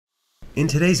In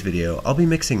today's video, I'll be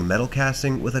mixing metal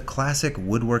casting with a classic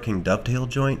woodworking dovetail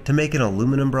joint to make an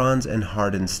aluminum bronze and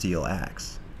hardened steel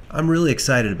axe. I'm really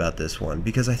excited about this one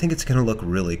because I think it's going to look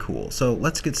really cool, so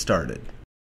let's get started.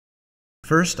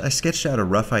 First, I sketched out a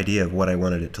rough idea of what I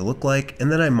wanted it to look like, and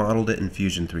then I modeled it in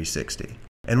Fusion 360.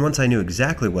 And once I knew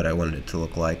exactly what I wanted it to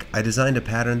look like, I designed a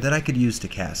pattern that I could use to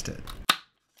cast it.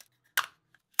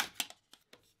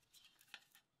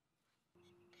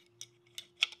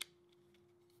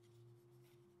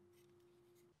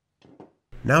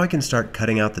 Now I can start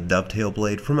cutting out the dovetail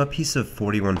blade from a piece of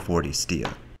 4140 steel.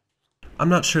 I'm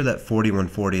not sure that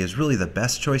 4140 is really the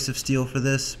best choice of steel for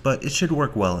this, but it should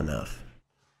work well enough.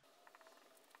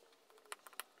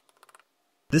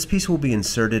 This piece will be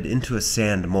inserted into a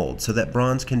sand mold so that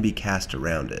bronze can be cast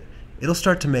around it. It'll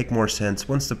start to make more sense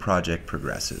once the project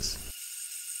progresses.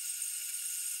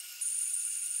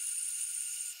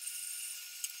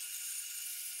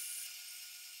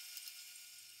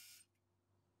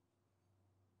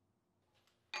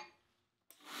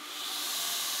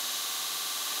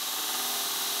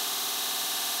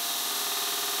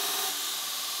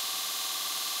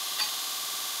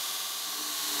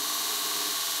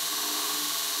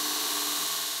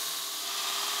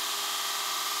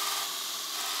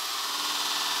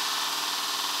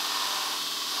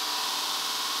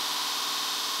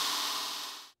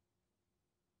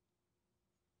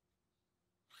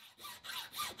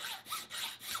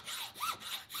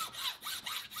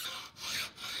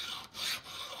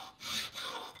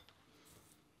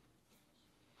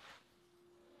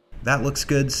 That looks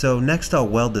good, so next I'll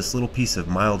weld this little piece of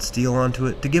mild steel onto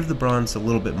it to give the bronze a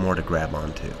little bit more to grab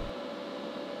onto.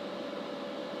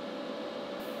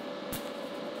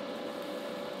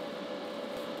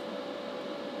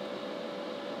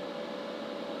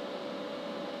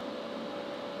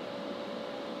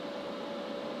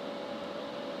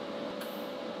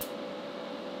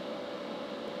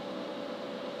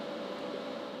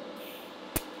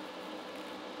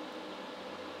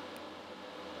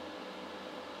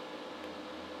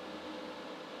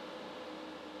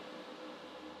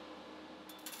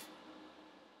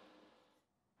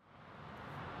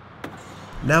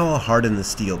 Now I'll harden the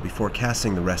steel before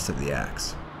casting the rest of the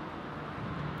axe.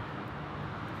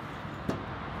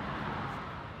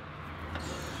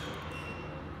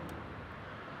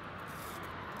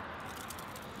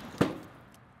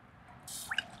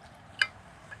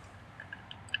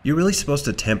 You're really supposed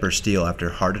to temper steel after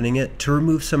hardening it to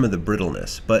remove some of the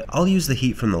brittleness, but I'll use the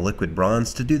heat from the liquid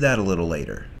bronze to do that a little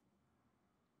later.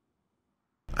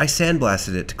 I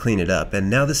sandblasted it to clean it up, and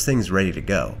now this thing's ready to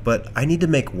go, but I need to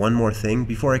make one more thing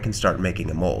before I can start making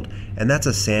a mold, and that's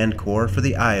a sand core for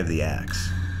the eye of the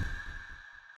axe.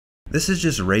 This is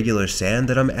just regular sand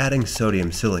that I'm adding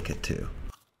sodium silicate to.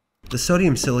 The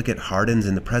sodium silicate hardens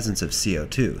in the presence of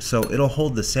CO2, so it'll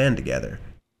hold the sand together.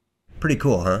 Pretty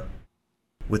cool, huh?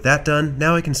 With that done,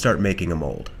 now I can start making a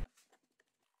mold.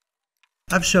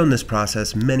 I've shown this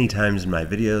process many times in my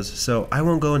videos, so I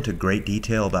won't go into great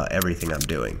detail about everything I'm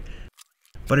doing.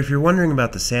 But if you're wondering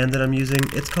about the sand that I'm using,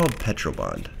 it's called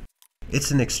Petrobond.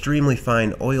 It's an extremely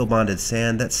fine oil-bonded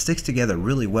sand that sticks together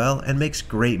really well and makes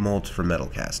great molds for metal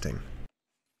casting.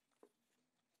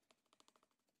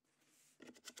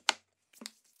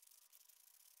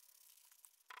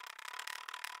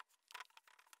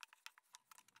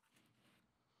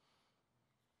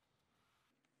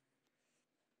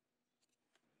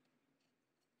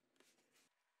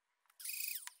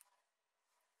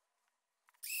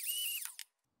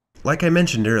 Like I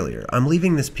mentioned earlier, I'm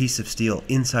leaving this piece of steel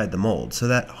inside the mold so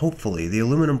that hopefully the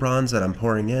aluminum bronze that I'm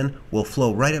pouring in will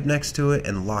flow right up next to it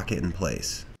and lock it in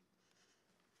place.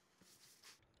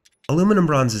 Aluminum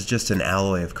bronze is just an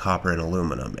alloy of copper and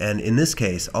aluminum, and in this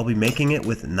case I'll be making it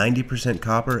with 90%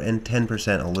 copper and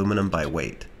 10% aluminum by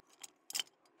weight.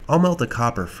 I'll melt the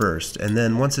copper first, and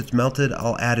then once it's melted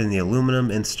I'll add in the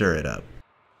aluminum and stir it up.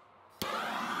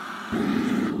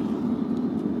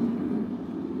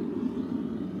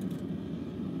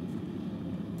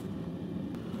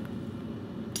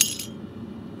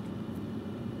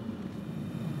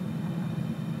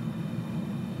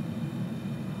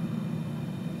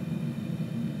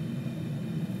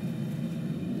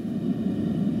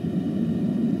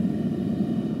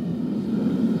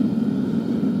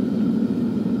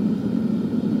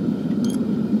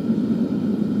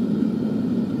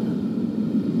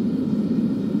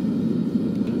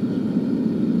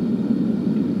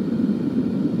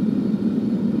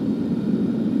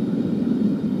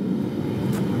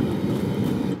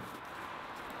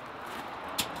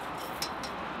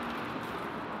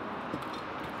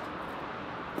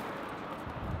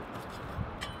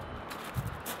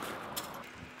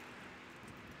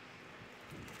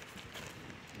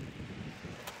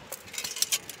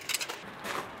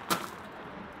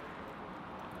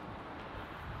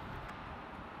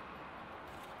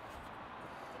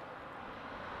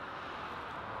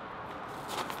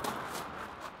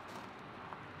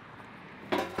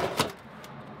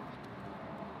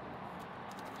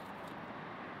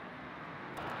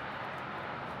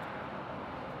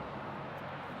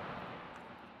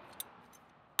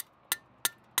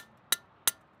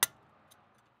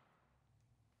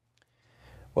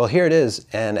 Well, here it is,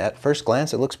 and at first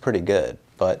glance it looks pretty good,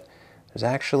 but there's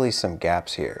actually some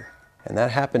gaps here. And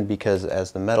that happened because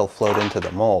as the metal flowed into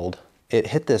the mold, it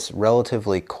hit this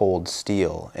relatively cold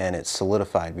steel and it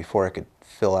solidified before it could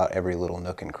fill out every little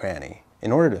nook and cranny.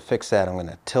 In order to fix that, I'm going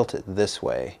to tilt it this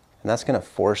way, and that's going to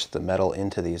force the metal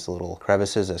into these little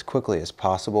crevices as quickly as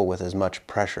possible with as much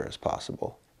pressure as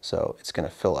possible. So it's going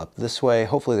to fill up this way.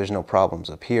 Hopefully there's no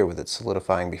problems up here with it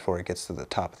solidifying before it gets to the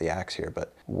top of the axe here,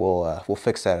 but we'll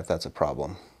fix that if that's a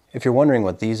problem. If you're wondering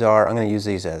what these are, I'm going to use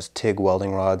these as TIG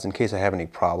welding rods in case I have any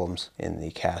problems in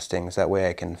the castings. That way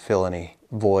I can fill any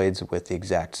voids with the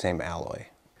exact same alloy.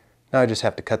 Now I just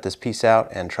have to cut this piece out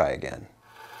and try again.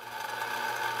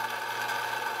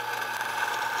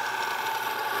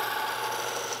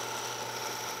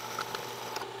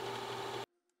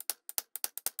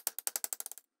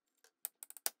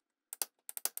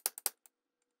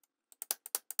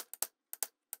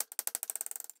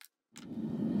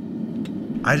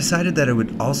 I decided that it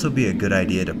would also be a good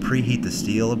idea to preheat the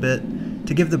steel a bit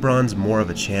to give the bronze more of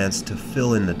a chance to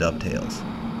fill in the dovetails.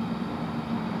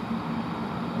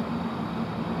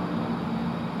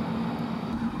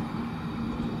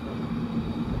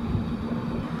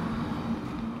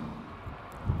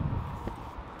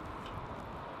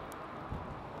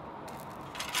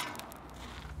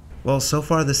 Well, so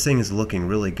far this thing is looking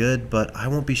really good, but I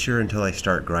won't be sure until I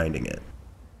start grinding it.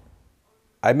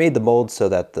 I made the mold so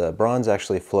that the bronze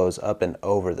actually flows up and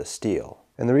over the steel.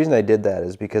 And the reason I did that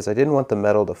is because I didn't want the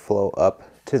metal to flow up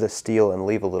to the steel and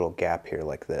leave a little gap here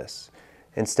like this.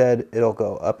 Instead, it'll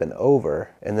go up and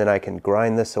over, and then I can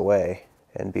grind this away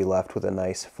and be left with a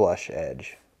nice flush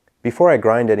edge. Before I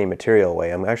grind any material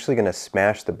away, I'm actually going to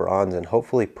smash the bronze and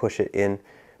hopefully push it in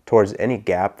towards any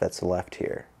gap that's left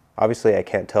here. Obviously, I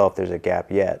can't tell if there's a gap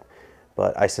yet,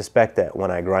 but I suspect that when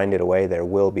I grind it away, there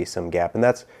will be some gap, and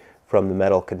that's from the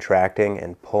metal contracting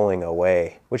and pulling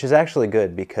away, which is actually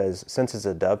good because since it's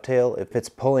a dovetail, if it's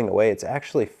pulling away, it's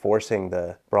actually forcing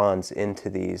the bronze into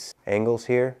these angles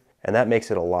here, and that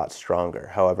makes it a lot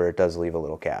stronger. However, it does leave a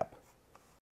little gap.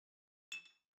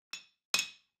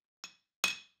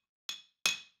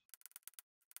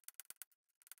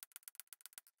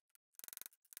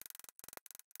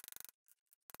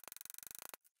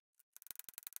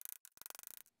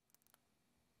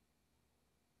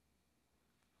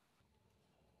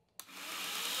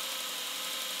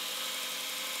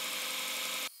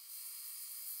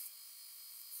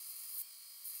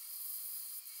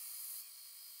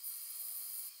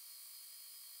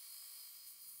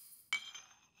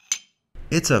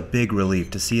 It's a big relief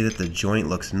to see that the joint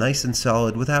looks nice and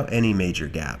solid without any major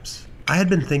gaps. I had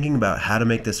been thinking about how to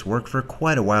make this work for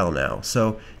quite a while now,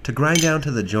 so to grind down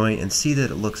to the joint and see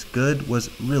that it looks good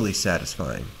was really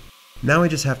satisfying. Now I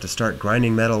just have to start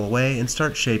grinding metal away and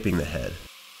start shaping the head.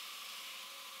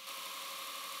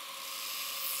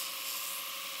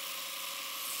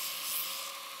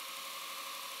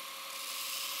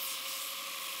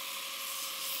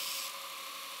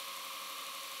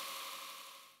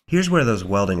 Here's where those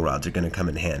welding rods are going to come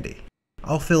in handy.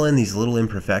 I'll fill in these little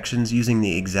imperfections using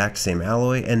the exact same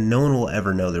alloy, and no one will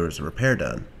ever know there was a repair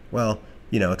done. Well,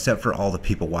 except for all the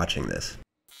people watching this.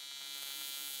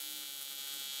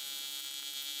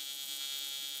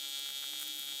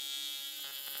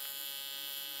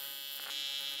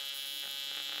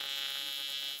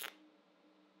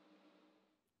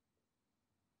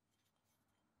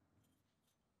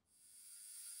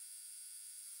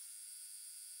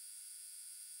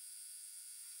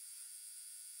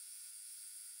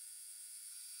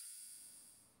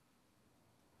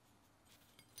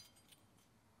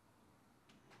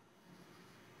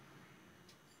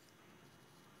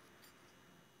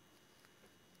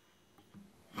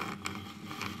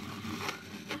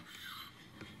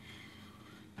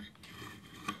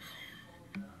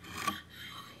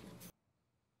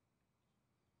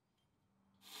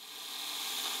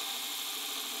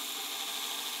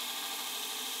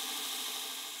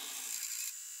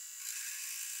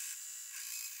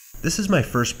 This is my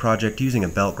first project using a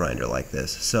belt grinder like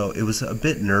this, so it was a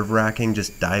bit nerve-wracking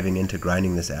just diving into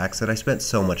grinding this axe that I spent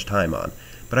so much time on,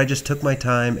 but I just took my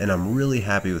time and I'm really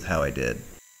happy with how I did.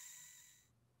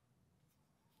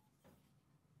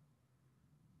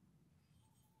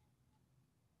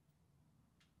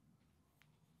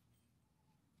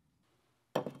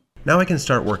 Now I can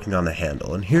start working on the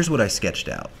handle, and here's what I sketched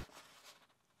out.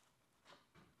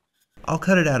 I'll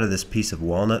cut it out of this piece of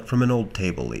walnut from an old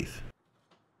table leaf.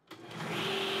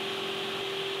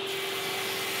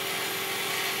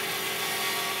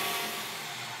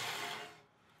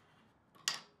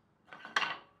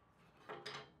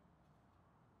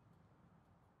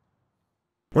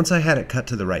 Once I had it cut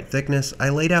to the right thickness, I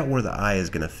laid out where the eye is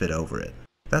going to fit over it.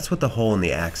 That's what the hole in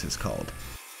the axe is called.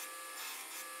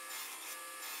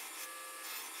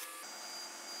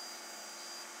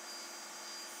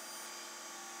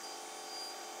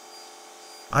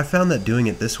 I found that doing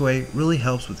it this way really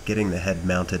helps with getting the head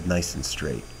mounted nice and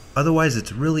straight. Otherwise,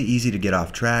 it's really easy to get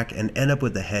off track and end up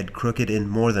with the head crooked in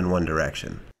more than one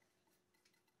direction.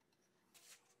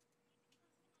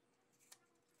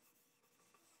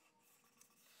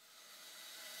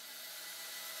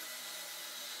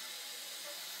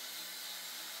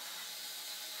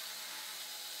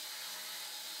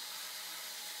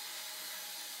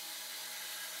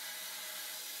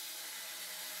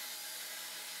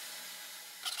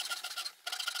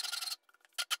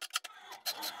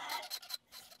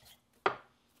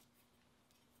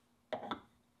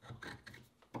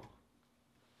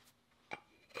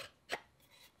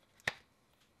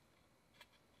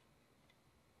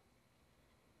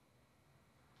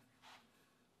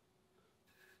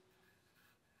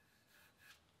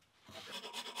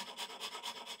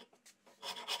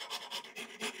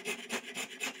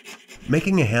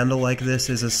 Making a handle like this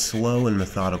is a slow and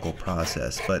methodical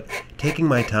process, but taking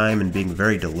my time and being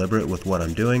very deliberate with what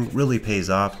I'm doing really pays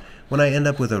off when I end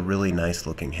up with a really nice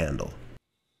looking handle.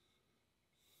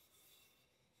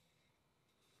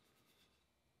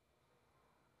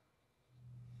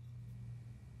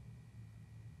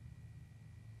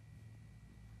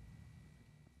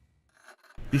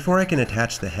 Before I can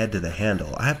attach the head to the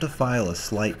handle, I have to file a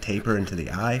slight taper into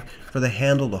the eye for the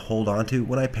handle to hold onto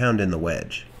when I pound in the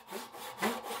wedge.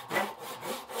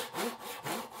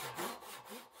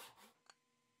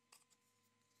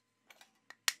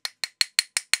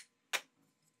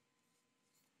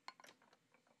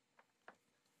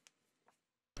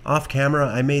 Off camera,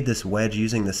 I made this wedge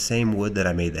using the same wood that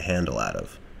I made the handle out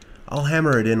of. I'll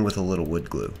hammer it in with a little wood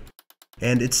glue.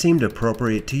 And it seemed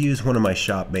appropriate to use one of my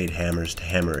shop-made hammers to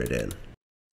hammer it in.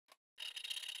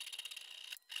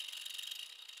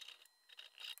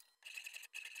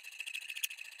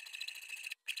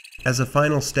 As a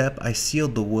final step, I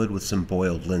sealed the wood with some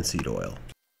boiled linseed oil.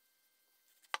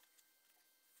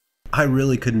 I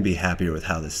really couldn't be happier with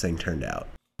how this thing turned out.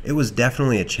 It was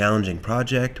definitely a challenging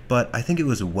project, but I think it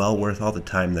was well worth all the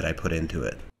time that I put into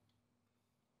it.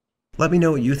 Let me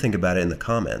know what you think about it in the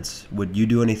comments. Would you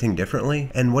do anything differently?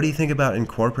 And what do you think about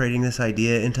incorporating this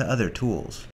idea into other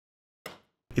tools?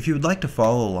 If you would like to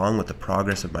follow along with the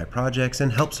progress of my projects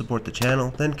and help support the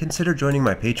channel, then consider joining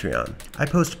my Patreon. I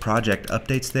post project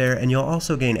updates there, and you'll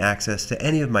also gain access to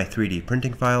any of my 3D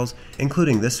printing files,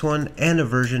 including this one and a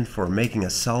version for making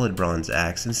a solid bronze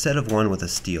axe instead of one with a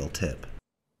steel tip.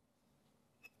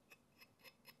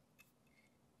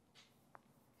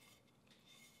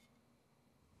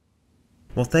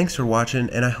 Well, thanks for watching,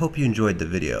 and I hope you enjoyed the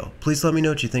video. Please let me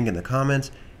know what you think in the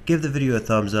comments, give the video a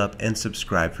thumbs up, and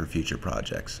subscribe for future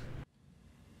projects.